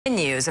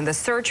Continues in the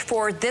search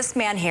for this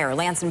man here,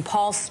 Lance and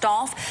Paul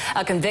Stolf,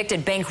 a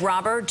convicted bank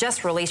robber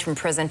just released from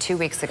prison 2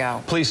 weeks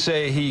ago. Police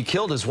say he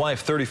killed his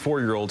wife,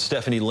 34-year-old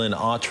Stephanie Lynn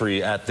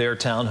Autry, at their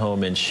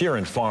townhome in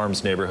Sheeran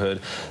Farms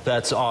neighborhood.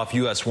 That's off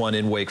US 1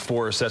 in Wake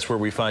Forest. That's where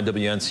we find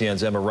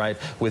WNCN's Emma Wright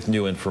with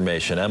new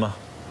information. Emma?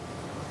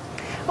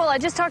 Well, I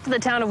just talked to the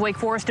town of Wake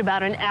Forest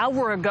about an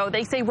hour ago.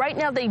 They say right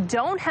now they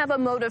don't have a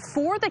motive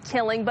for the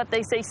killing, but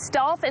they say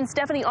Stolf and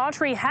Stephanie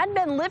Autry had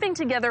been living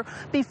together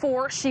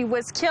before she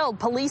was killed.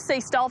 Police say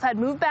Stolf had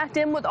moved back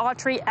in with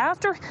Autry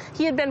after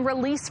he had been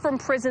released from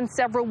prison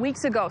several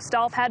weeks ago.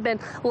 Stolf had been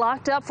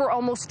locked up for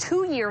almost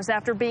 2 years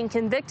after being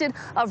convicted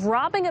of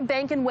robbing a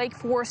bank in Wake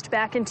Forest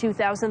back in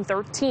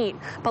 2013.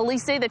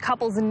 Police say the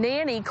couple's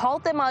nanny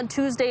called them on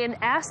Tuesday and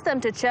asked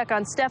them to check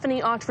on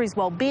Stephanie Autry's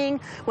well-being.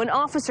 When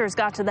officers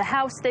got to the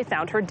house, they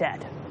found her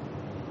dead.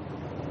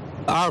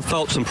 Our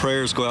thoughts and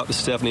prayers go out to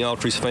Stephanie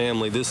Autry's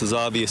family. This is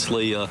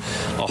obviously a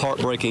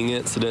heartbreaking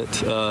incident.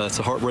 It's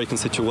a heartbreaking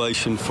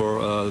situation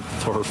for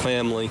her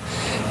family,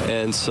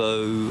 and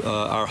so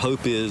our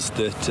hope is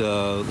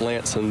that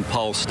Lance and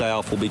Paul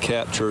Stolf will be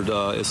captured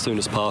as soon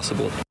as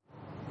possible.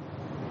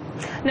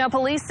 Now,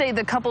 police say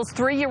the couple's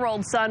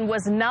 3-year-old son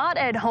was not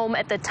at home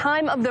at the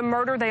time of the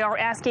murder. They are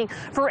asking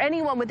for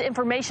anyone with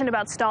information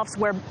about Stolf's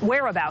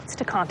whereabouts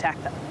to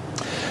contact them.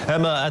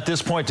 Emma, at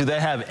this point, do they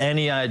have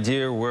any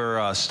idea where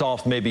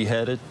Stolf may be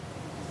headed?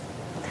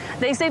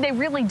 They say they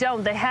really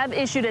don't. They have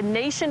issued a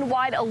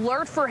nationwide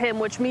alert for him,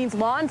 which means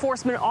law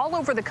enforcement all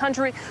over the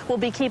country will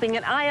be keeping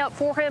an eye out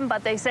for him.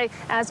 But they say,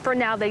 as for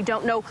now, they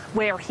don't know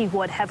where he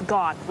would have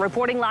gone.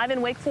 Reporting live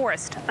in Wake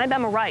Forest, I'm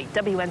Emma Wright,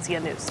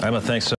 WNCN News. Emma, thanks so